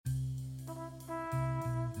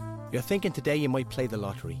You're thinking today you might play the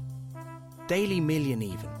lottery. Daily Million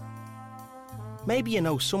even. Maybe you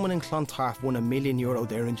know someone in Clontarf won €1 million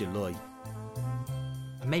there in July.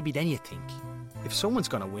 And maybe then you think, if someone's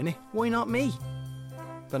going to win it, why not me?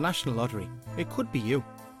 The National Lottery. It could be you.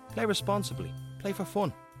 Play responsibly. Play for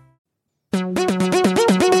fun.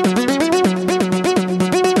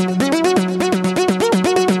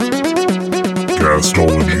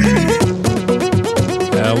 Castology.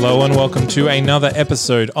 Hello and welcome to another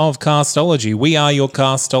episode of Castology. We are your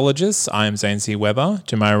castologists. I am Zane C. Weber.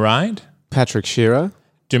 To my right, Patrick Shearer.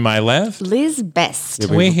 to my left, Liz Best.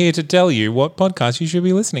 we're here to tell you what podcast you should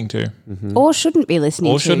be listening to. Or shouldn't be listening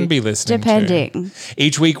Or to. shouldn't be listening to. Depending.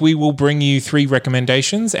 Each week we will bring you 3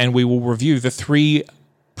 recommendations and we will review the 3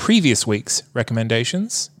 previous week's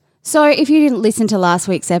recommendations. So if you didn't listen to last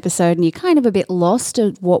week's episode and you're kind of a bit lost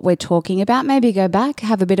at what we're talking about, maybe go back,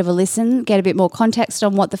 have a bit of a listen, get a bit more context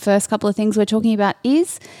on what the first couple of things we're talking about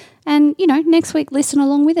is. And, you know, next week listen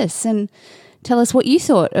along with us and tell us what you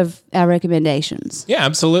thought of our recommendations. Yeah,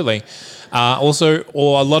 absolutely. Also,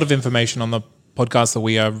 a lot of information on the podcast that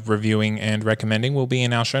we are reviewing and recommending will be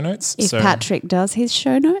in our show notes. If Patrick does his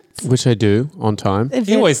show notes. Which I do on time.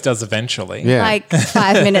 He always does eventually. Yeah. Like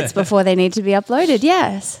 5 minutes before they need to be uploaded,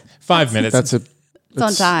 yes. 5 minutes. It's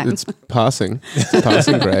on time. It's passing. It's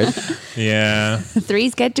passing grade. Yeah.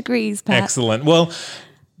 3s get degrees, Pat. Excellent. Well,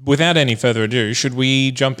 without any further ado, should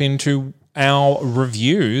we jump into our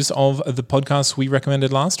reviews of the podcasts we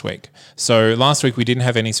recommended last week? So last week we didn't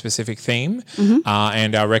have any specific theme,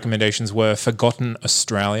 and our recommendations were Forgotten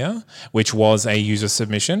Australia, which was a user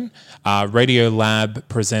submission. Radio Lab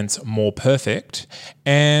presents More Perfect,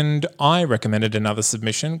 and I recommended another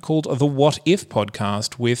submission called the What If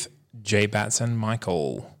podcast with Jay Batts and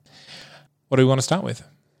Michael. What do we want to start with?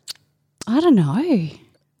 I don't know.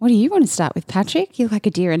 What do you want to start with, Patrick? You look like a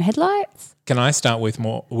deer in headlights. Can I start with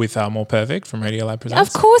More Perfect from Radio Lab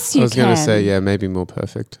Presents? Of course you I was can. going to say, yeah, maybe More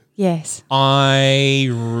Perfect. Yes. I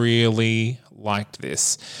really liked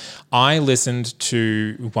this. I listened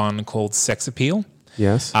to one called Sex Appeal,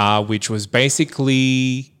 Yes. which was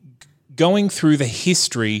basically going through the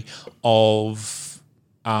history of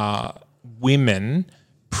women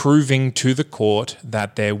proving to the court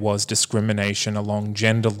that there was discrimination along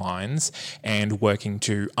gender lines and working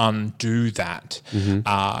to undo that.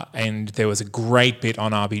 And there was a great bit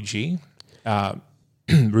on RBG,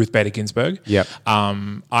 Ruth Bader Ginsburg. Yep.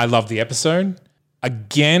 I love the episode.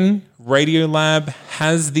 Again, Radiolab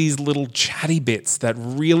has these little chatty bits that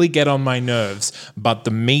really get on my nerves, but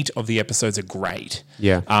the meat of the episodes are great.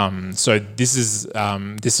 Yeah. So this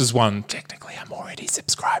is one, technically I'm already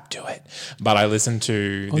subscribed to it, but I listened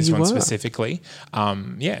to this you one were? specifically.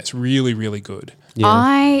 Yeah, it's really, really good. Yeah.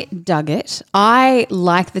 I dug it. I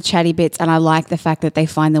like the chatty bits and I like the fact that they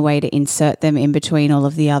find the way to insert them in between all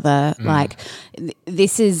of the other,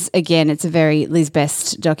 this is, again, it's a very Liz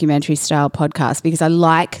Best documentary style podcast because I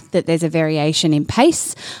like that there's a variation in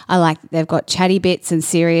pace. I like that they've got chatty bits and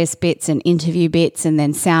serious bits and interview bits and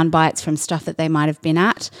then sound bites from stuff that they might have been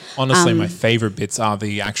at. Honestly, my favorite bits are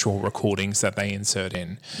the actual recordings that they insert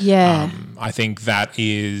in. Yeah. I think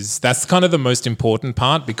that's kind of the most important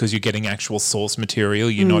part because you're getting actual source material.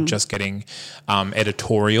 You're not just getting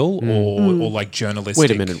editorial or like journalistic.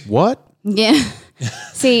 Wait a minute. What? Yeah.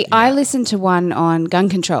 See, I listened to one on gun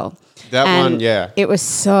control. That and one, yeah. It was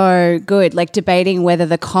so good, like debating whether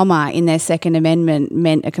the comma in their Second Amendment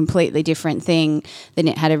meant a completely different thing than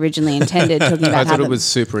it had originally intended, talking about I how thought it was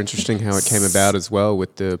super interesting how it came about as well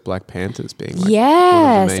with the Black Panthers being like one of the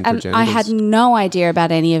yes, main and progenitors. I had no idea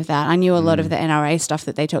about any of that. I knew a lot of the NRA stuff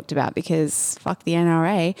that they talked about because fuck the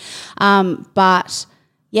NRA. But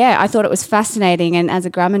yeah, I thought it was fascinating. And as a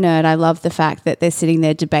grammar nerd, I love the fact that they're sitting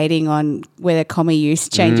there debating on whether comma use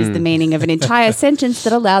changes the meaning of an entire sentence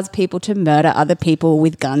that allows people to murder other people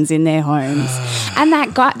with guns in their homes. And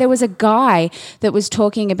that guy, there was a guy that was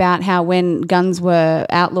talking about how when guns were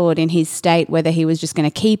outlawed in his state, whether he was just going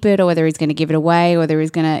to keep it or whether he's going to give it away or whether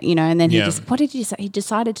he's going to, and then what did he say? He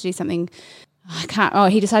decided to do something.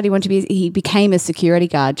 He decided he became a security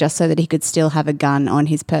guard just so that he could still have a gun on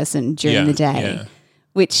his person during the day. Yeah.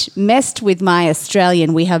 Which messed with my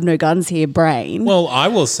Australian we have no guns here brain. Well, I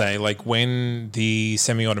will say, like, when the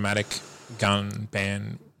semi-automatic gun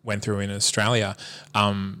ban went through in Australia,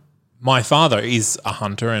 my father is a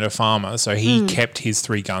hunter and a farmer, so he kept his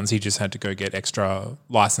 3 guns. He just had to go get extra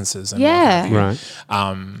licenses. And what have you.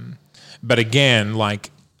 Right. But again,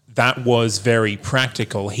 like, that was very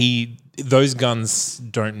practical. Those guns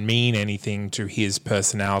don't mean anything to his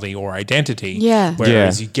personality or identity. Yeah.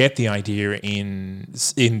 Whereas you get the idea in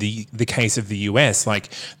the case of the US, like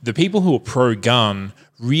the people who are pro-gun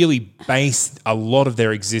really base a lot of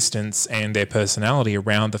their existence and their personality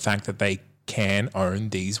around the fact that they can own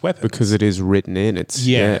these weapons. Because it is written in. It's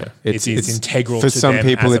integral for to some them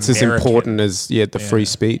people. as It's as American. important as the free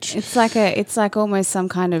speech. It's like almost some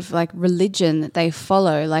kind of like religion that they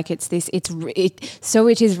follow. Like so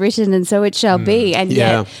it is written and so it shall be. And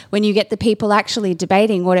yet when you get the people actually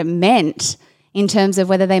debating what it meant in terms of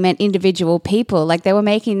whether they meant individual people, like they were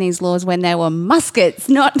making these laws when there were muskets,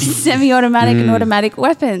 not semi-automatic and automatic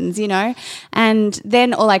weapons, you know. And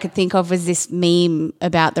then all I could think of was this meme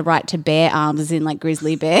about the right to bear arms, as in like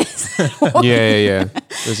grizzly bears. Yeah.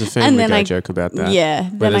 There's a Family Guy joke about that. Yeah.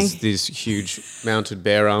 Where there's these huge mounted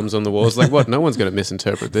bear arms on the walls. Like, what? No one's going to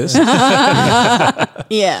misinterpret this.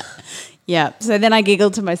 Yeah. Yeah. So then I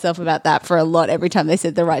giggled to myself about that for a lot every time they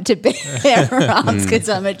said the right to bear arms because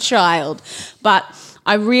I'm a child. But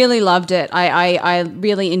I really loved it. I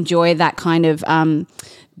really enjoy that kind of,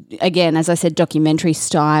 again, as I said, documentary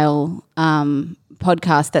style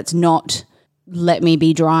podcast that's not let me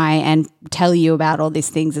be dry and tell you about all these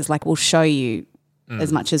things. It's like we'll show you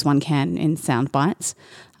as much as one can in sound bites.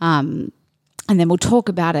 And then we'll talk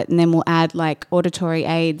about it, and then we'll add like auditory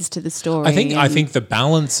aids to the story. I think the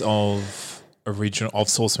balance of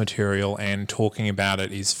source material and talking about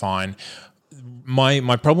it is fine.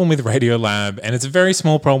 My problem with Radiolab, and it's a very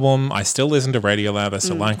small problem, I still listen to Radiolab, I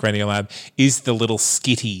still like Radiolab, is the little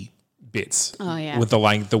skitty bits. Oh, yeah. With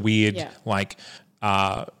the weird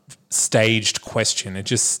staged question. It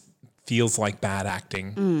just feels like bad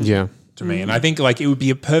acting. Yeah. To me, and I think like it would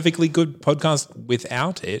be a perfectly good podcast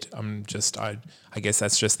without it. I guess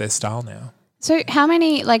that's just their style now. So how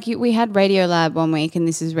many, we had Radiolab one week and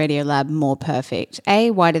this is Radiolab More Perfect.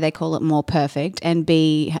 A, why do they call it More Perfect? And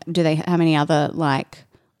B, how many other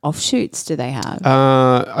offshoots do they have?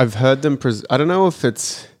 I've heard them, I don't know if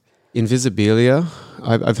it's Invisibilia.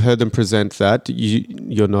 I've heard them present that.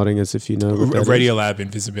 You're nodding as if you know what that is. Radiolab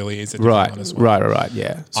Invisibilia is a different one as well. Right,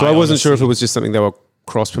 yeah. So I wasn't sure if it was just something they were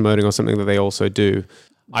cross-promoting or something that they also do.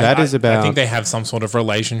 I think they have some sort of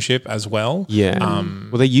relationship as well. Yeah.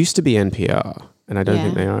 Well, they used to be NPR, and I don't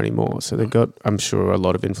think they are anymore. So they've got, I'm sure, a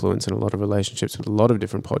lot of influence and a lot of relationships with a lot of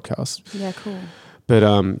different podcasts. Yeah, cool. But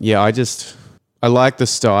I like the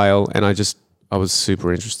style, and I was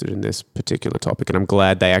super interested in this particular topic, and I'm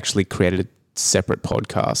glad they actually created a separate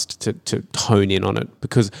podcast to hone in on it,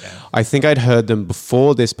 because I think I'd heard them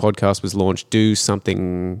before this podcast was launched do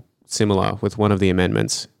something similar with one of the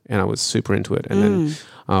amendments, and I was super into it. And then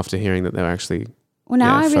after hearing that they were actually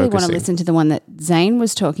I really want to listen to the one that Zane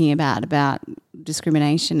was talking about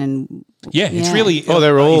discrimination and it's really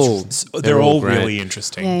they're all great. really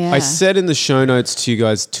interesting. Yeah. I said in the show notes to you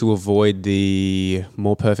guys to avoid the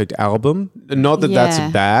More Perfect album. Not that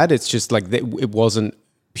that's bad. It's just like it wasn't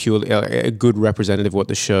purely a good representative of what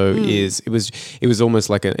the show is. It was almost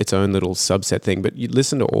like its own little subset thing. But you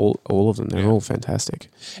listen to all of them; they're all fantastic.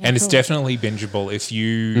 And it's definitely bingeable. If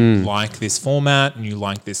you like this format and you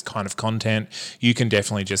like this kind of content, you can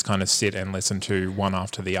definitely just kind of sit and listen to one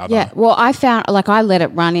after the other. Yeah. Well, I found I let it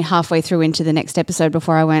run halfway through into the next episode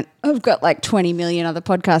before I went, I've got 20 million other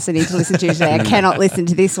podcasts I need to listen to today. I cannot listen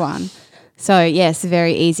to this one. So yes,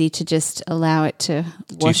 very easy to just allow it to wash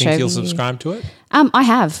over. Do you think you'll subscribe to it? I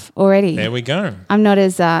have already. There we go. I'm not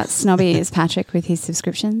as snobby as Patrick with his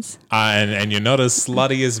subscriptions. And you're not as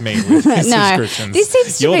slutty as me with his subscriptions. This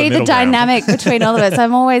seems to be the dynamic between all of us.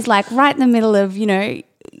 I'm always right in the middle of,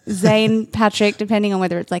 Zane, Patrick, depending on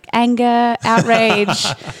whether it's anger, outrage,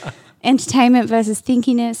 entertainment versus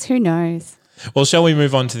thinkiness. Who knows? Well, shall we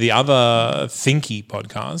move on to the other thinky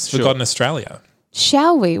podcast, Forgotten Australia?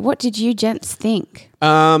 Shall we? What did you gents think?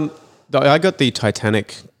 I got the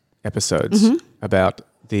Titanic episodes about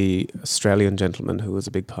the Australian gentleman who was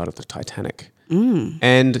a big part of the Titanic.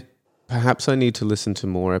 And perhaps I need to listen to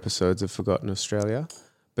more episodes of Forgotten Australia.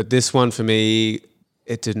 But this one for me,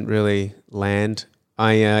 it didn't really land.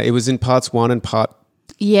 It was in parts 1 and part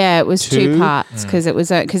Yeah, it was 2 parts because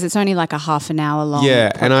it's only a half an hour long.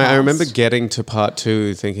 Yeah, podcast. and I remember getting to part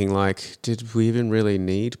 2 thinking did we even really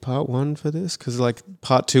need part 1 for this? Because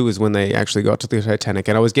part 2 is when they actually got to the Titanic,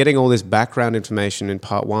 and I was getting all this background information in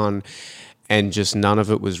part 1, and just none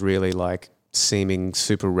of it was really seeming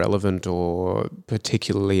super relevant or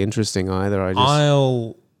particularly interesting either.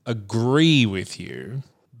 I'll agree with you,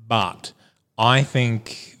 but I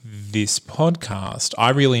think this podcast,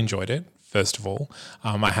 I really enjoyed it. First of all,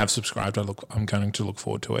 I have subscribed. I'm going to look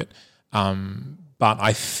forward to it. But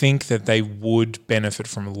I think that they would benefit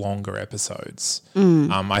from longer episodes.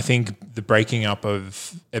 I think the breaking up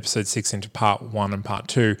of episode 6 into part 1 and part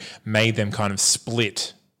 2 made them kind of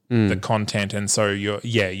split the content, and so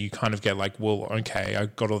you kind of get like, well, okay, I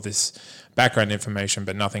got all this background information,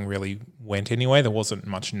 but nothing really went anywhere. There wasn't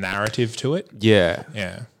much narrative to it. Yeah.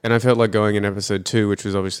 Yeah. And I felt like going in episode 2, which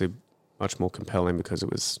was obviously much more compelling because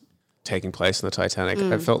it was taking place in the Titanic.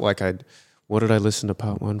 I felt like what did I listen to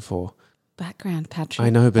part 1 for? Background, Patrick. I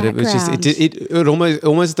know, but it was just it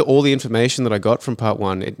almost all the information that I got from part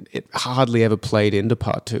 1, it hardly ever played into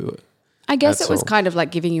part 2. I guess That's it was all. kind of like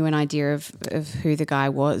giving you an idea of who the guy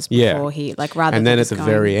was Yeah. before he, like, rather And than then at just the going-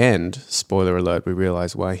 very end, spoiler alert, we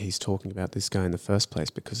realize why he's talking about this guy in the first place,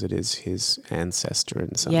 because it is his ancestor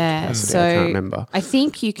in some Yeah, capacity. so I can't remember. I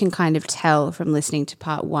think you can kind of tell from listening to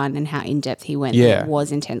part 1 and how in depth he went. Yeah. That it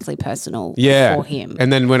was intensely personal Yeah. for him.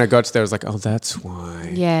 And then when I got to there, I was like, oh, that's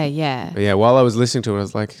why. Yeah, yeah. But yeah, while I was listening to it, I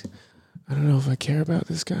was like, I don't know if I care about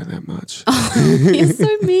this guy that much. You're so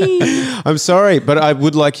mean. I'm sorry, but I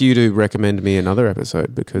would like you to recommend me another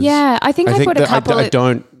episode because Yeah, I think I put a that couple. I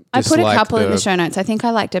don't. I put a dislike couple in the show notes. I think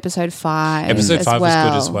I liked episode 5. Episode as 5 well.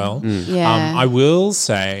 was good as well. Yeah. I will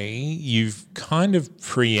say you've kind of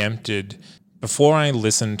preempted, before I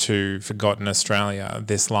listened to Forgotten Australia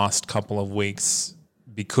this last couple of weeks,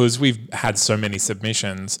 because we've had so many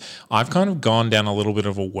submissions, I've kind of gone down a little bit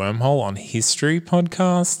of a wormhole on history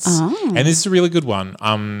podcasts. And this is a really good one.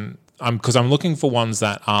 Because I'm looking for ones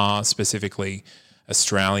that are specifically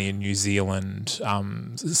Australia, New Zealand,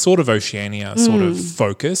 sort of Oceania sort of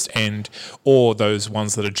focused, or those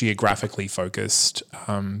ones that are geographically focused.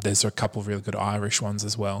 There's a couple of really good Irish ones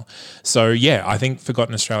as well. So yeah, I think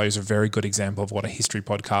Forgotten Australia is a very good example of what a history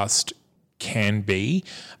podcast can be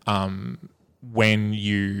when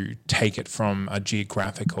you take it from a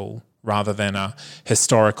geographical rather than a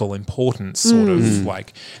historical importance sort of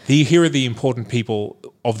like, here are the important people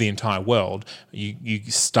of the entire world. You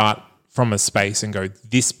start from a space and go,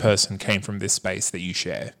 this person came from this space that you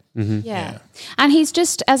share. Yeah. And he's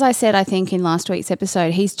just, as I said, I think in last week's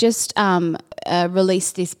episode, he's just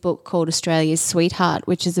released this book called Australia's Sweetheart,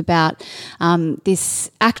 which is about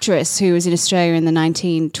this actress who was in Australia in the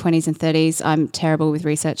 1920s and 30s. I'm terrible with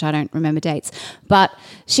research. I don't remember dates. But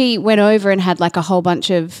she went over and had like a whole bunch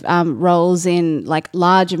of roles in like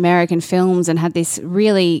large American films and had this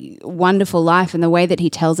really wonderful life, and the way that he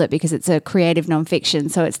tells it, because it's a creative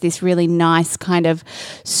nonfiction. So it's this really nice kind of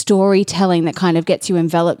storytelling that kind of gets you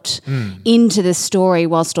enveloped into the story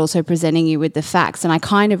whilst also presenting you with the facts. And I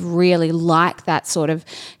kind of really like that sort of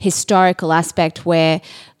historical aspect where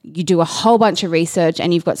you do a whole bunch of research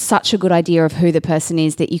and you've got such a good idea of who the person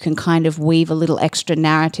is that you can kind of weave a little extra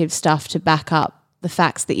narrative stuff to back up the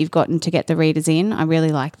facts that you've gotten to get the readers in. I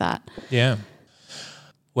really like that. Yeah.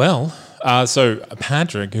 Well, so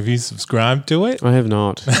Patrick, have you subscribed to it? I have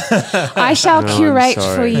not. I shall I'm curate for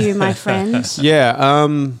sorry. you, my friend. Yeah.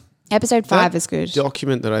 Episode 5 that is good.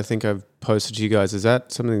 document that I think I've posted to you guys, is that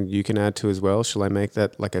something you can add to as well? Shall I make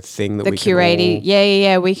that like a thing that The we can curating, all...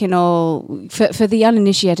 yeah. We can all, for the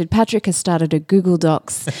uninitiated, Patrick has started a Google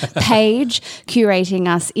Docs page curating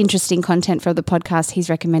us interesting content for the podcast he's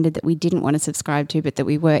recommended that we didn't want to subscribe to, but that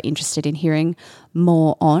we were interested in hearing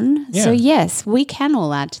more on. Yeah. So yes, we can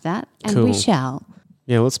all add to that, and we Cool. shall.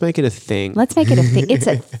 Yeah, let's make it a thing. Let's make it a thing. It's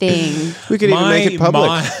a thing. We could even make it public.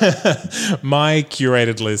 My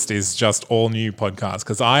curated list is just all new podcasts,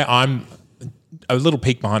 because I'm a little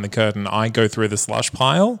peek behind the curtain. I go through the slush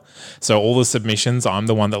pile. So all the submissions, I'm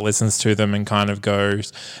the one that listens to them and kind of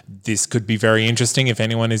goes, this could be very interesting if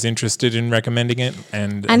anyone is interested in recommending it.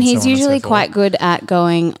 And He's so on usually and so forth. quite good at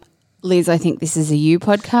going, Liz, I think this is a you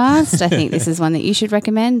podcast. I think this is one that you should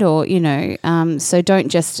recommend, or, so don't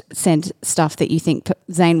just send stuff that you think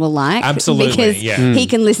Zane will like. Absolutely, Because yeah. he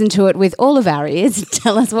can listen to it with all of our ears and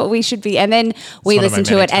tell us what we should be. And then we one of my listen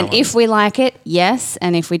to many it. And talents. if we like it, yes.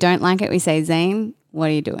 And if we don't like it, we say, Zane, what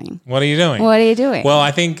are you doing? What are you doing? What are you doing? Well,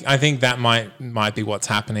 I think that might be what's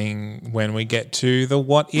happening when we get to the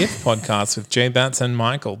What If podcast with Jay Batts and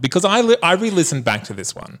Michael, because I re-listened back to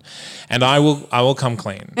this one, and I will come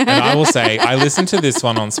clean, and I will say I listened to this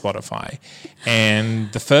one on Spotify, and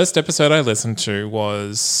the first episode I listened to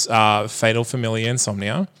was Fatal Familiar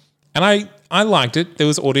Insomnia, and I liked it. There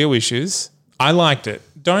was audio issues. I liked it.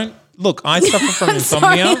 Don't. Look, I suffer from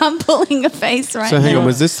insomnia. Sorry, I'm pulling a face right So now. hang on,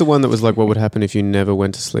 was this the one that was like, what would happen if you never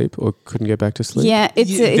went to sleep or couldn't get back to sleep? Yeah,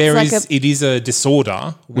 it's There like is- it is a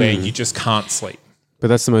disorder where you just can't sleep. But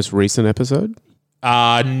that's the most recent episode?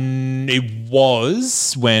 It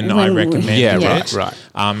was when I When we- recommended Yeah, it. right.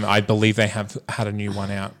 I believe they have had a new one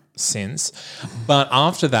out since. But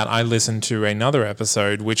after that, I listened to another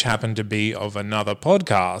episode, which happened to be of another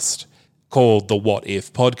podcast called the What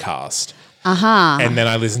If podcast. And then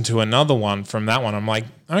I listened to another one from that one. I'm like,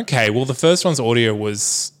 okay, well, the first one's audio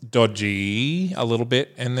was dodgy a little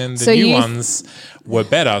bit, and then the new ones were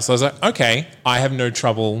better. So I was like, okay, I have no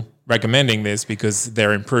trouble recommending this because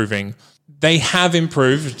they're improving. They have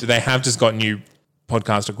improved. They have just got new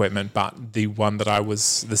podcast equipment, but the one that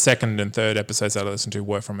the second and third episodes that I listened to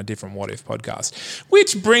were from a different What If podcast,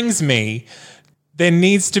 which brings me, there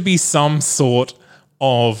needs to be some sort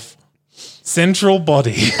of central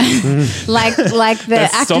body. like the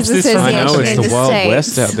Actors Association I know, it's in the Wild States.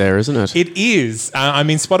 West out there, isn't it? It is. I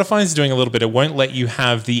mean, Spotify is doing a little bit. It won't let you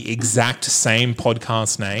have the exact same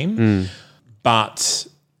podcast name, but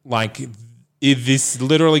like this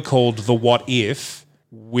literally called the What If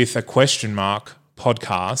with a question mark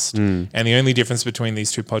podcast, and the only difference between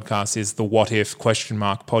these two podcasts is the What If question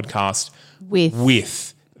mark podcast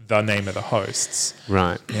with the name of the hosts.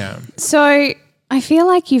 Right. Yeah. So I feel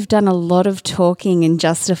like you've done a lot of talking and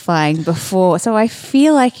justifying before, so I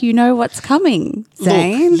feel like you know what's coming,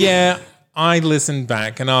 Zane. Look, yeah, I listened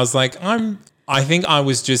back and I was like, I think I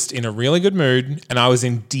was just in a really good mood and I was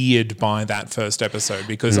endeared by that first episode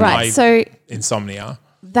because insomnia.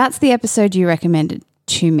 That's the episode you recommended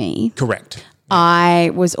to me. Correct.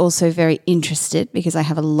 I was also very interested because I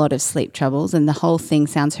have a lot of sleep troubles and the whole thing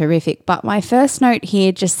sounds horrific. But my first note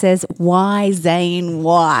here just says, why, Zane,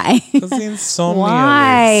 why? Because the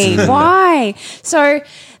insomnia. Why? So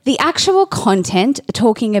the actual content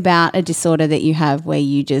talking about a disorder that you have where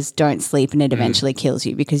you just don't sleep and it eventually kills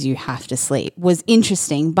you because you have to sleep was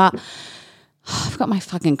interesting. But I've got my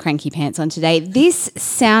fucking cranky pants on today. This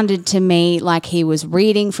sounded to me like he was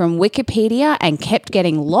reading from Wikipedia and kept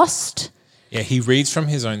getting lost. Yeah, he reads from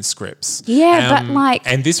his own scripts. Yeah, but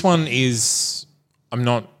and this one is, I'm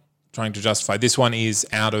not trying to justify, this one is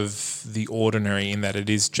out of the ordinary in that it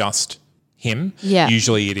is just him. Yeah.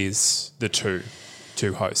 Usually it is the two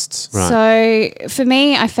hosts. Right. So for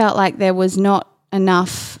me, I felt like there was not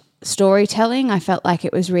enough storytelling. I felt like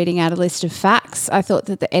it was reading out a list of facts. I thought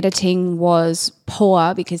that the editing was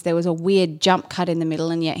poor because there was a weird jump cut in the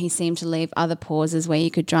middle and yet he seemed to leave other pauses where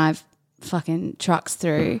you could drive fucking trucks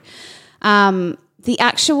through. The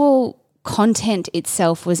actual content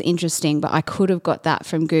itself was interesting, but I could have got that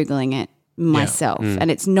from Googling it myself.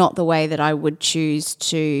 And it's not the way that I would choose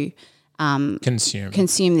to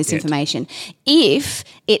consume this information. If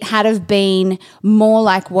it had have been more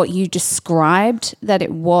like what you described that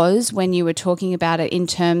it was when you were talking about it in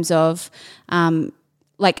terms of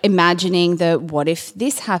like imagining the what if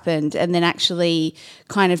this happened and then actually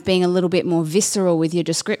kind of being a little bit more visceral with your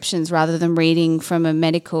descriptions rather than reading from a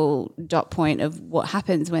medical dot point of what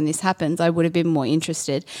happens when this happens, I would have been more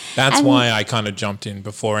interested. That's why I kind of jumped in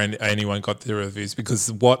before anyone got the reviews,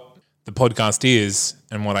 because what the podcast is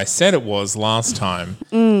and what I said it was last time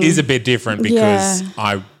is a bit different because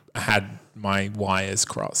I had my wires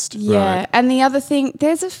crossed. Yeah. Right. And the other thing,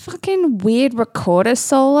 there's a fucking weird recorder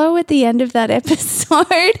solo at the end of that episode.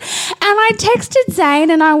 And I texted Zane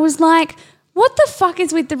and I was like, what the fuck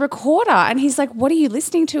is with the recorder? And he's like, what are you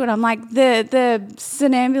listening to? And I'm like, the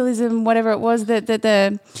somnambulism, whatever it was,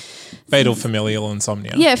 the Fatal familial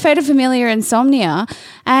insomnia. Yeah, fatal familiar insomnia.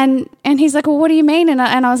 And he's like, well, what do you mean? And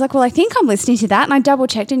I was like, well, I think I'm listening to that. And I double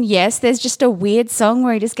checked and yes, there's just a weird song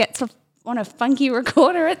where he just gets on a funky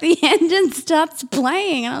recorder at the end and starts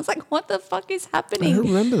playing. And I was like, what the fuck is happening? I don't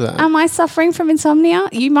remember that. Am I suffering from insomnia?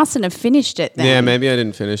 You mustn't have finished it then. Yeah, maybe I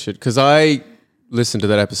didn't finish it because I listened to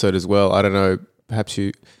that episode as well. I don't know, perhaps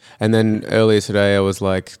you... And then earlier today I was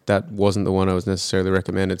like, that wasn't the one I was necessarily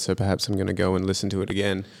recommended, so perhaps I'm going to go and listen to it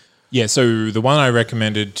again. Yeah, so the one I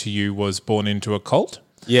recommended to you was Born Into a Cult.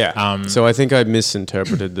 Yeah. So I think I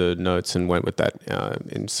misinterpreted the notes and went with that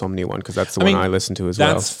insomnia one because that's the one I listened to as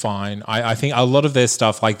well. That's fine. I think a lot of their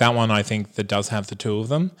stuff, like that one, I think that does have the two of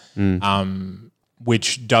them,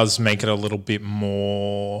 which does make it a little bit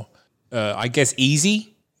more, I guess,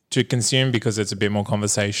 easy to consume because it's a bit more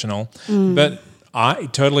conversational. But I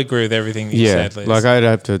totally agree with everything that you said, Liz. Like I'd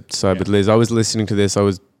have to side with Liz. I was listening to this. I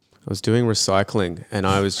was doing recycling and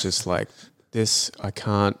I was just like, I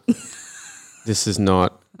can't. This is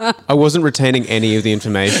not. I wasn't retaining any of the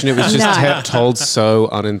information. It was just told so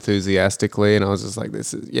unenthusiastically, and I was just like,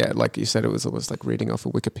 "This is like you said, it was almost like reading off a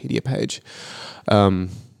Wikipedia page."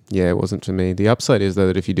 It wasn't for me. The upside is though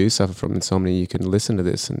that if you do suffer from insomnia, you can listen to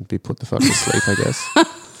this and be put the fuck to sleep. I guess.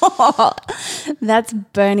 That's more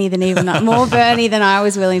Bernie than I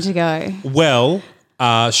was willing to go. Well.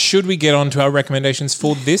 Should we get on to our recommendations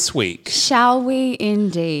for this week? Shall we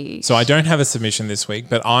indeed? So I don't have a submission this week,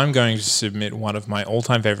 but I'm going to submit one of my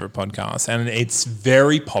all-time favorite podcasts, and it's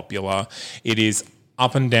very popular. It is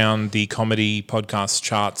up and down the comedy podcast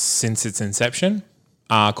charts since its inception,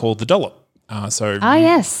 called The Dollop. So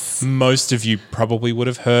yes. most of you probably would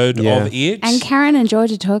have heard Yeah. of it. And Karen and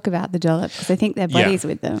Georgia talk about the dollop because I think they're buddies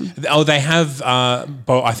with them. Oh, they have.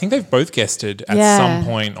 I think they've both guested at some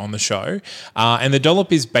point on the show. And the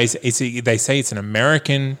dollop is basically. They say it's an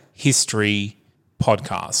American history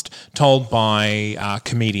podcast told by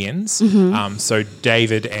comedians. So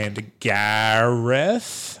David and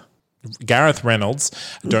Gareth Reynolds.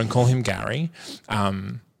 Don't call him Gary.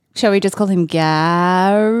 Shall we just call him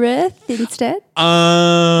Gareth instead?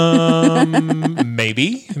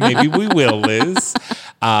 Maybe we will, Liz.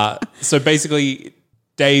 So basically,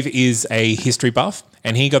 Dave is a history buff,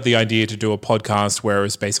 and he got the idea to do a podcast where it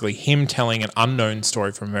was basically him telling an unknown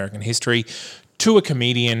story from American history to a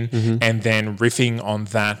comedian, and then riffing on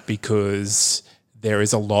that because there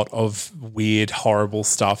is a lot of weird, horrible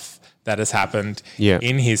stuff that has happened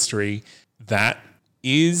in history that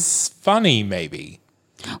is funny, maybe.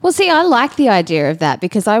 Well, see, I like the idea of that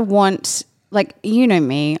because I want, like, you know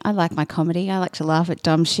me, I like my comedy. I like to laugh at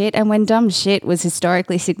dumb shit. And when dumb shit was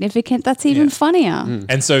historically significant, that's even funnier.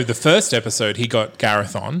 And so the first episode, he got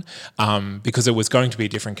Gareth on because it was going to be a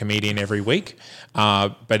different comedian every week.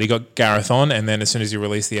 But he got Gareth on, and then as soon as he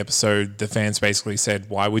released the episode, the fans basically said,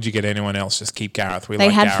 why would you get anyone else? Just keep Gareth. They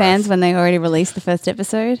had Gareth. fans when they already released the first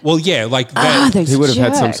episode? Well, yeah, like Those He would have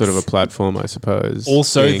had some jerks. sort of a platform, I suppose.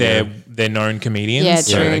 also being they're known comedians, Yeah,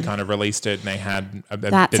 so true. they kind of released it and they had a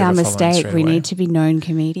That's bit our of a following mistake. straight We away. need to be known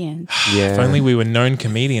comedians. yeah. If only we were known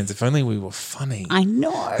comedians. If only we were funny. I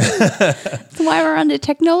know. That's why we're under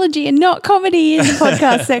technology and not comedy in the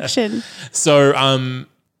podcast section. So,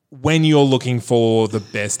 when you're looking for the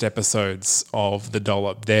best episodes of The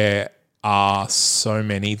Dollop, there are so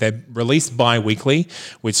many. They're released bi-weekly,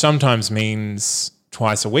 which sometimes means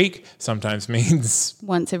twice a week, sometimes means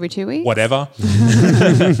Once every 2 weeks? whatever.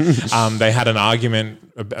 They had an argument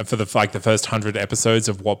for the first 100 episodes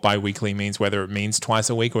of what bi-weekly means, whether it means twice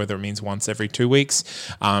a week or whether it means once every 2 weeks.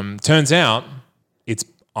 Turns out it's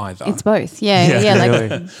either. It's both. Yeah. Like,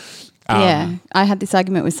 Really? yeah. I had this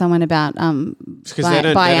argument with someone about Because they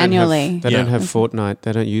don't biannually. They don't have Fortnite.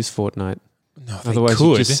 They don't use Fortnite. No, they Otherwise, you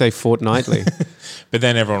could. just say fortnightly. But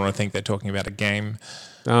then everyone would think they're talking about a game.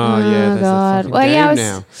 Oh, yeah. There's God. a fucking Well, game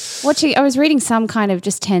yeah, now. I was reading some kind of,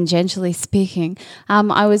 just tangentially speaking,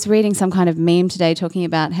 I was reading some kind of meme today talking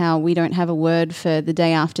about how we don't have a word for the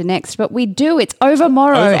day after next, but we do. It's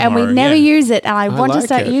overmorrow, and we Overmorrow, never yeah. use it, and I want to like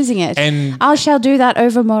start it. using it. And- I shall do that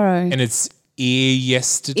overmorrow. And it's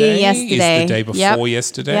yesterday. Ear yesterday. Is the day before Yep.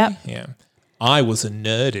 yesterday. Yep. Yeah. I was a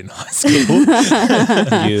nerd in high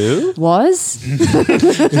school. You? Was?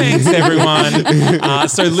 Thanks, everyone.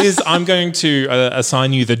 So, Liz, I'm going to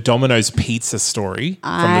assign you the Domino's pizza story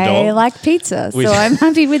from the I doll. like pizza, so We- I'm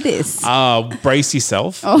happy with this. Brace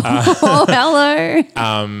yourself. Oh, hello.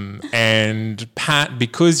 And Pat,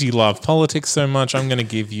 because you love politics so much, I'm going to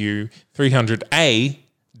give you 300A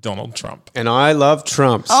Donald Trump. And I love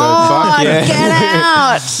Trump, so fuck yeah. Get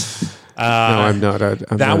out. No, I'm not. I'm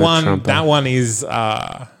That not a one, Trumper. that one is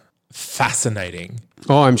fascinating,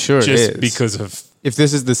 Oh, I'm sure it is. just because of. If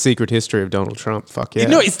this is the secret history of Donald Trump, fuck yeah.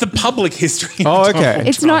 No, it's the public history. of Oh, okay. Donald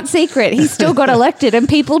It's Trump. not secret. He still got elected, and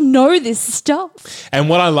people know this stuff. And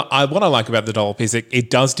what I like about the dollop is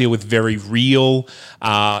it does deal with very real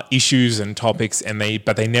issues and topics,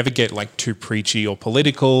 but they never get like too preachy or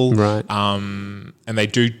political. Right. And they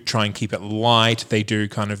do try and keep it light. They do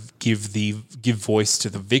kind of give voice to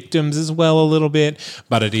the victims as well a little bit,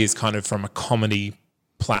 but it is kind of from a comedy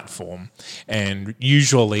platform. And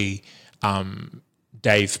usually,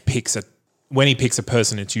 Dave when he picks a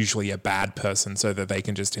person, it's usually a bad person, so that they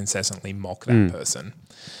can just incessantly mock that person.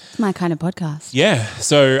 It's my kind of podcast. Yeah.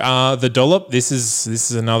 So the Dollop, this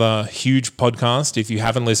is another huge podcast. If you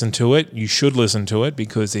haven't listened to it, you should listen to it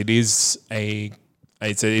because it is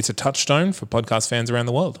it's a touchstone for podcast fans around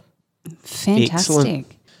the world. Fantastic. Excellent.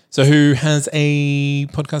 So who has a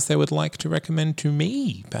podcast they would like to recommend to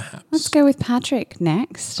me, perhaps? Let's go with Patrick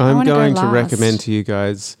next. I I'm wanna go going to last. recommend to you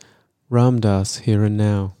guys Ram Dass Here and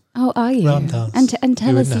Now. Oh, are you? Ram Dass. And tell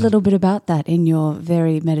Here us and a Now. little bit about that in your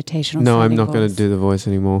very meditational. No, I'm sounding not going to voice. do the voice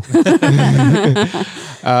anymore.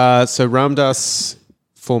 So Ram Dass,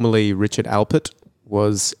 formerly Richard Alpert,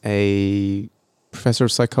 was a professor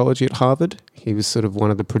of psychology at Harvard. He was sort of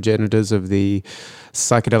one of the progenitors of the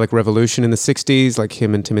psychedelic revolution in the 60s, like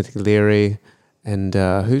him and Timothy Leary. And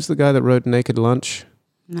who's the guy that wrote Naked Lunch?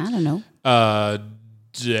 I don't know.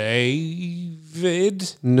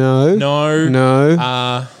 David? No.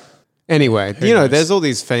 No. Anyway, Who knows? there's all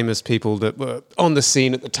these famous people that were on the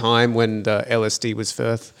scene at the time when the LSD was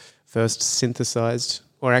first synthesized,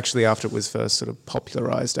 or actually after it was first sort of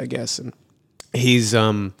popularized, I guess. And he's,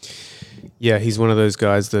 Yeah, he's one of those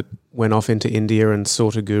guys that went off into India and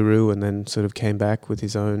sought a guru and then sort of came back with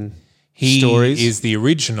his own stories. He is the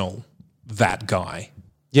original that guy.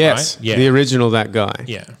 Yes, right? Yeah. the original that guy.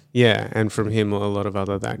 Yeah. Yeah, and from him a lot of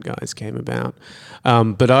other that guys came about.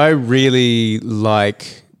 But I really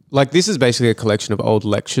like this is basically a collection of old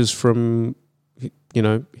lectures from,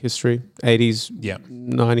 history, 80s, Yeah.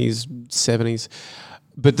 90s, 70s.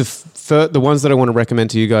 But the ones that I want to recommend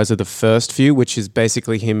to you guys are the first few, which is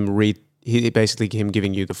basically him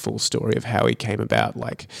giving you the full story of how he came about,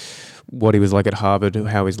 like what he was like at Harvard,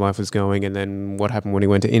 how his life was going, and then what happened when he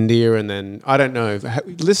went to India, and then I don't know.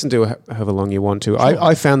 Listen to however long you want to. Sure.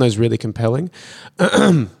 I found those really compelling.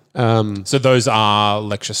 So those are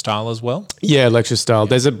lecture style as well? Yeah, lecture style.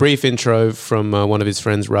 There's a brief intro from one of his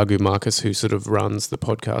friends, Raghu Marcus, who sort of runs the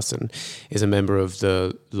podcast and is a member of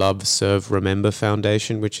the Love, Serve, Remember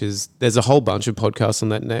Foundation, there's a whole bunch of podcasts on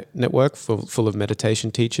that network full of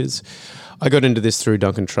meditation teachers. I got into this through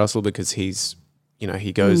Duncan Trussell because he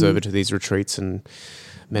goes over to these retreats and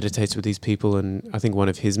meditates with these people. And I think one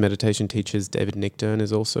of his meditation teachers, David Nickdern,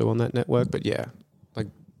 is also on that network. But yeah, like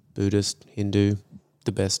Buddhist, Hindu,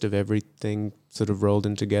 the best of everything sort of rolled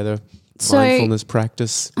in together. So mindfulness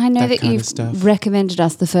practice. I know that you've recommended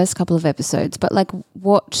us the first couple of episodes, but like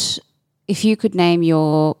what, if you could name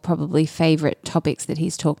your probably favorite topics that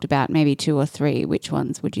he's talked about, maybe 2 or 3, which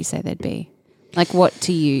ones would you say they'd be? Like what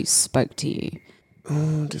to you spoke to you?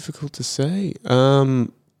 Oh, difficult to say. I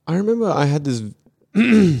remember I had this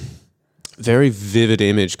very vivid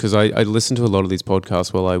image because I listen to a lot of these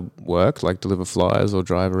podcasts while I work, like deliver flyers or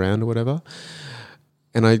drive around or whatever.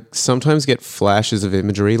 And I sometimes get flashes of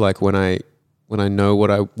imagery, like when I know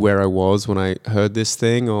where I was when I heard this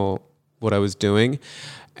thing or what I was doing.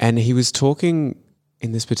 And he was talking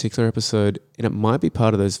in this particular episode, and it might be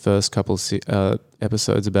part of those first couple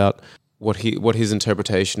episodes, about what his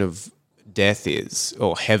interpretation of death is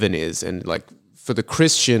or heaven is. And like for the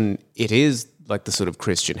Christian, it is like the sort of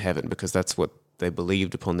Christian heaven because that's what they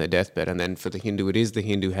believed upon their deathbed. And then for the Hindu, it is the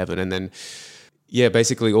Hindu heaven. And then, yeah,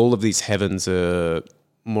 basically all of these heavens are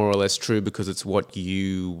more or less true because it's what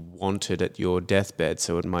you wanted at your deathbed.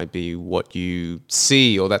 So it might be what you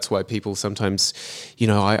see, or that's why people sometimes,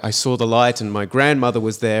 I saw the light and my grandmother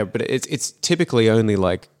was there, but it's typically only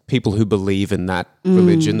like people who believe in that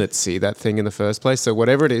religion that see that thing in the first place. So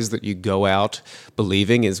whatever it is that you go out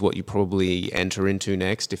believing is what you probably enter into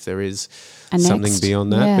next, if there is something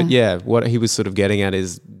beyond that. Yeah. But yeah, what he was sort of getting at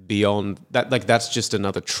is beyond that, like that's just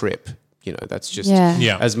another trip. That's just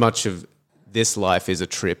as much of this life is a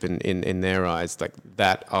trip in their eyes. Like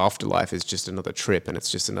that afterlife is just another trip, and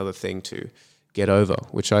it's just another thing to get over,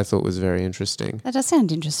 which I thought was very interesting. That does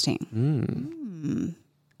sound interesting.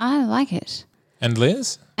 I like it. And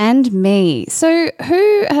Liz? And me. So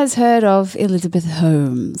who has heard of Elizabeth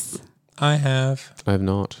Holmes? I have. I have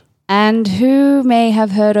not. And who may have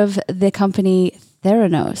heard of the company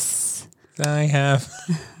Theranos? I have.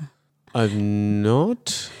 I've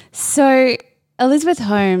not. So Elizabeth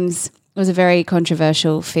Holmes was a very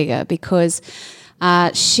controversial figure because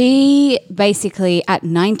she basically at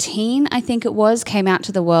 19, I think it was, came out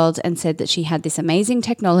to the world and said that she had this amazing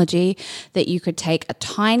technology that you could take a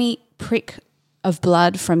tiny prick of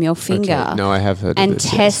blood from your finger. Okay. No, I have heard and of this,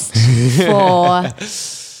 test for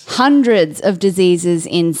hundreds of diseases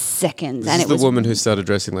in seconds. This is the woman who started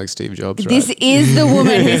dressing like Steve Jobs, right? This is the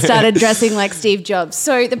woman who started dressing like Steve Jobs.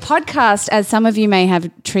 So the podcast, as some of you may have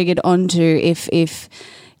triggered onto if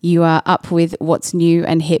you are up with what's new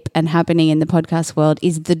and hip and happening in the podcast world,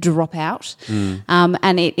 is The Dropout.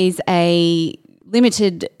 And it is a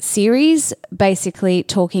limited series basically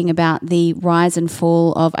talking about the rise and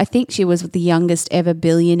fall of, I think she was the youngest ever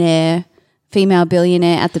female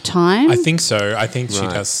billionaire at the time. I think so. I think she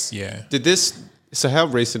does, yeah. So how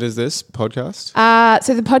recent is this podcast?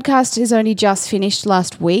 So the podcast has only just finished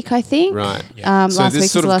last week, I think. Right. Yeah. So last this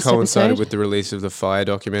week sort was of the last coincided episode. with the release of the Fire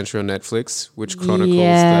documentary on Netflix, which chronicles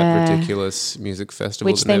that ridiculous music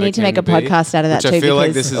festival. Which they need to make a podcast out of that too. too. I feel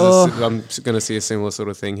like this is I'm going to see a similar sort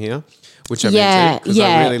of thing here, which I'm into because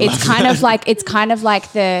I really love it's kind of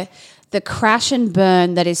like the crash and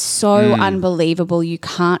burn that is so unbelievable. You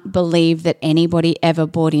can't believe that anybody ever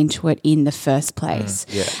bought into it in the first place.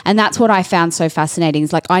 Yeah. And that's what I found so fascinating.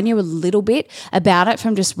 Is like I knew a little bit about it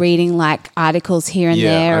from just reading like articles here and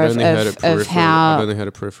there of how I've only heard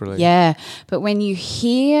it peripherally. Yeah. But when you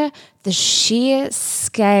hear the sheer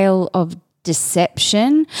scale of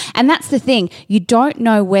deception, and that's the thing, you don't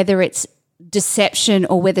know whether it's deception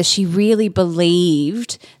or whether she really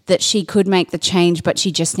believed that she could make the change, but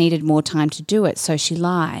she just needed more time to do it, so she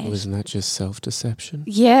lied. Wasn't that just self-deception?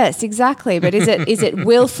 Yes, exactly. But is it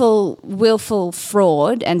willful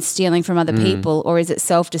fraud and stealing from other people, or is it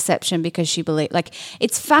self-deception because she believed? Like,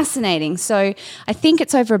 it's fascinating. So I think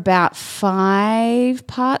it's over about 5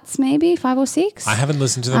 parts, maybe 5 or 6. I haven't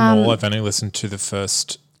listened to them all. I've only listened to the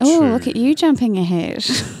first 2. Oh, look at you jumping ahead.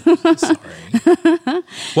 Sorry.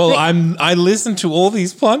 Well, I listen to all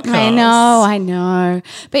these podcasts. I know.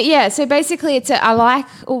 But yeah, so basically I like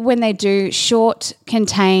when they do short,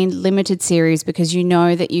 contained, limited series, because you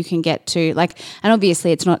know that you can get to, like, and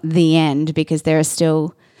obviously it's not the end because there are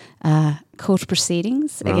still court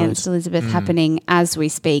proceedings against Elizabeth happening as we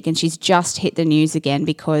speak, and she's just hit the news again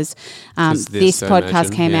because this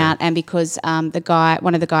podcast came out, and because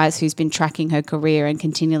one of the guys who's been tracking her career and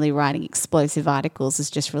continually writing explosive articles has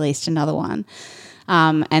just released another one,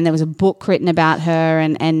 and there was a book written about her,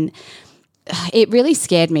 and it really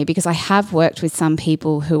scared me because I have worked with some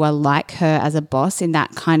people who are like her as a boss in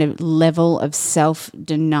that kind of level of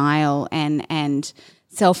self-denial and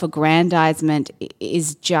self-aggrandizement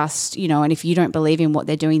is just, and if you don't believe in what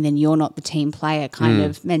they're doing, then you're not the team player kind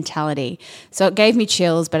of mentality. So it gave me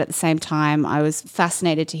chills, but at the same time, I was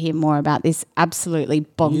fascinated to hear more about this absolutely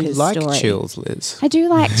bonkers story. You like chills, Liz. I do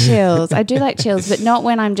like chills. I do like chills, but not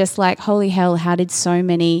when I'm just like, holy hell, how did so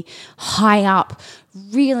many high up,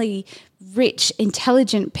 really rich,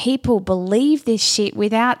 intelligent people believe this shit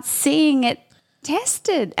without seeing it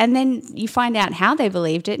tested? And then you find out how they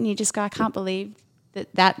believed it and you just go, I can't believe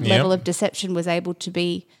that level of deception was able to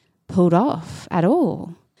be pulled off at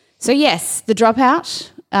all. So yes, The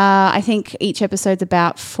Dropout. I think each episode's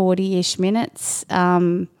about 40-ish minutes.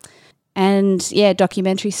 And yeah,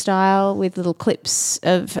 documentary style with little clips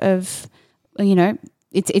of it's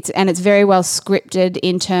very well scripted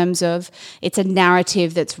in terms of it's a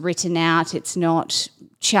narrative that's written out. It's not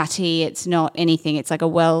chatty. It's not anything. It's like a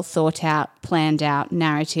well thought out, planned out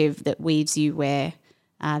narrative that weaves you where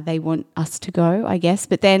they want us to go, I guess.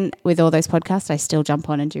 But then with all those podcasts, I still jump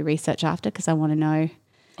on and do research after because I want to know,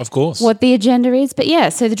 of course, what the agenda is. But yeah,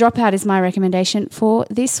 so The Dropout is my recommendation for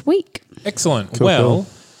this week. Excellent. Cool.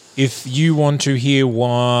 If you want to hear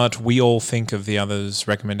what we all think of the others'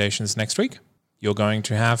 recommendations next week, you're going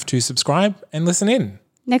to have to subscribe and listen in.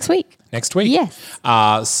 Next week. Yes.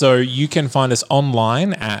 So you can find us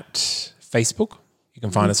online at Facebook. You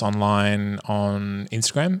can find us online on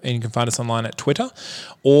Instagram, and you can find us online at Twitter.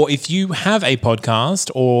 Or if you have a podcast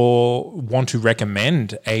or want to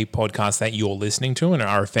recommend a podcast that you're listening to and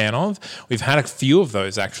are a fan of, we've had a few of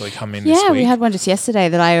those actually come in this week. Yeah, we had one just yesterday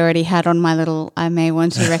that I already had on my little I may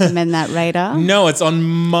want to recommend that radar. No, it's on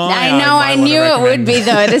my I knew it would be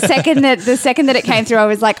though. The second that it came through, I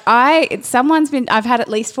was like, I've had at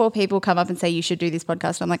least 4 people come up and say you should do this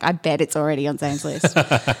podcast. I'm like, I bet it's already on Zane's list.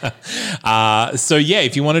 So yeah,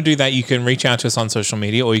 if you want to do that, you can reach out to us on social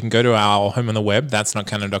media, or you can go to our home on the web, that's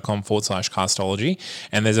notcanon.com/castology,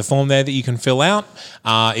 and there's a form there that you can fill out.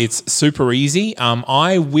 It's super easy.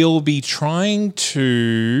 I will be trying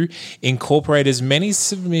to incorporate as many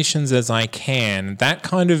submissions as I can. That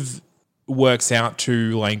kind of works out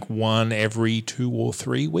to like one every 2 or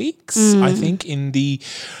 3 weeks, I think, in the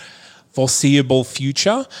foreseeable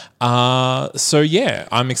future. So yeah,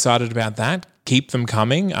 I'm excited about that. Keep them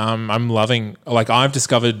coming. I'm loving, like, I've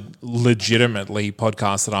discovered legitimately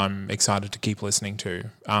podcasts that I'm excited to keep listening to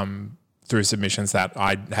through submissions that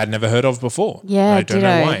I had never heard of before. Yeah, I don't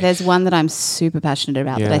know why. There's one that I'm super passionate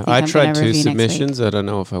about that I think I'm tried going to 2 review submissions. next week. I don't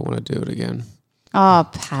know if I want to do it again. Oh,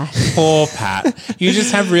 Pat. Poor Pat. You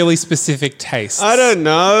just have really specific tastes. I don't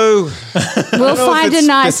know. We'll find a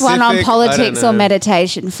nice one on specific. politics I don't or know.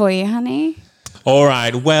 meditation for you, honey. All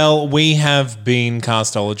right. Well, we have been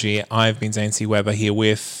Castology. I've been Zane C. Weber here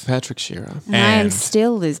with Patrick Shearer. And I am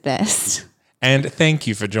still Liz Best. And thank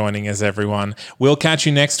you for joining us, everyone. We'll catch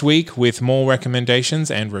you next week with more recommendations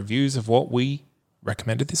and reviews of what we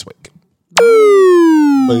recommended this week.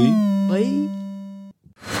 Bye.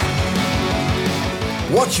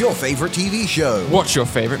 What's your favorite TV show? What's your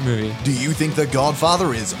favorite movie? Do you think The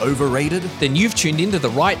Godfather is overrated? Then you've tuned into the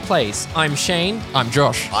right place. I'm Shane. I'm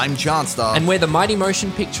Josh. I'm Chanstar. And we're the Mighty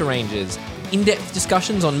Motion Picture Rangers. In-depth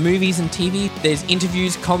discussions on movies and TV. There's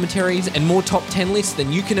interviews, commentaries, and more top 10 lists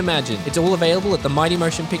than you can imagine. It's all available at the Mighty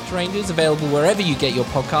Motion Picture Rangers, available wherever you get your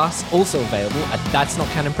podcasts, also available at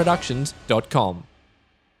that'snotcanonproductions.com.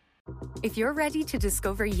 If you're ready to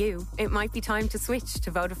discover you, it might be time to switch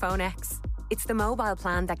to Vodafone X. It's the mobile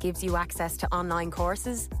plan that gives you access to online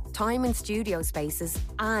courses, time in studio spaces,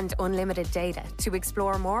 and unlimited data to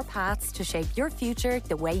explore more paths to shape your future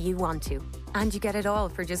the way you want to. And you get it all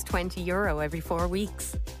for just €20 every 4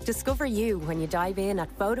 weeks. Discover you when you dive in at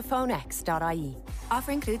VodafoneX.ie.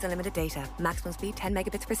 Offer includes unlimited data. Maximum speed 10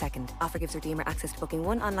 megabits per second. Offer gives redeemer access to booking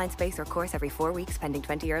one online space or course every 4 weeks pending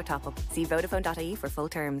 €20 top-up. See Vodafone.ie for full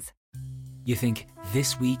terms. You think,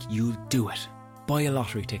 this week you'll do it. Buy a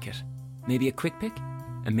lottery ticket. Maybe a quick pick?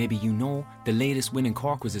 And maybe you know the latest win in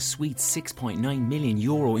Cork was a sweet €6.9 million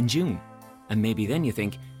in June. And maybe then you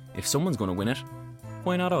think, if someone's going to win it,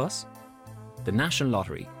 why not us? The National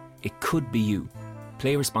Lottery. It could be you.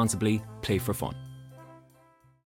 Play responsibly, play for fun.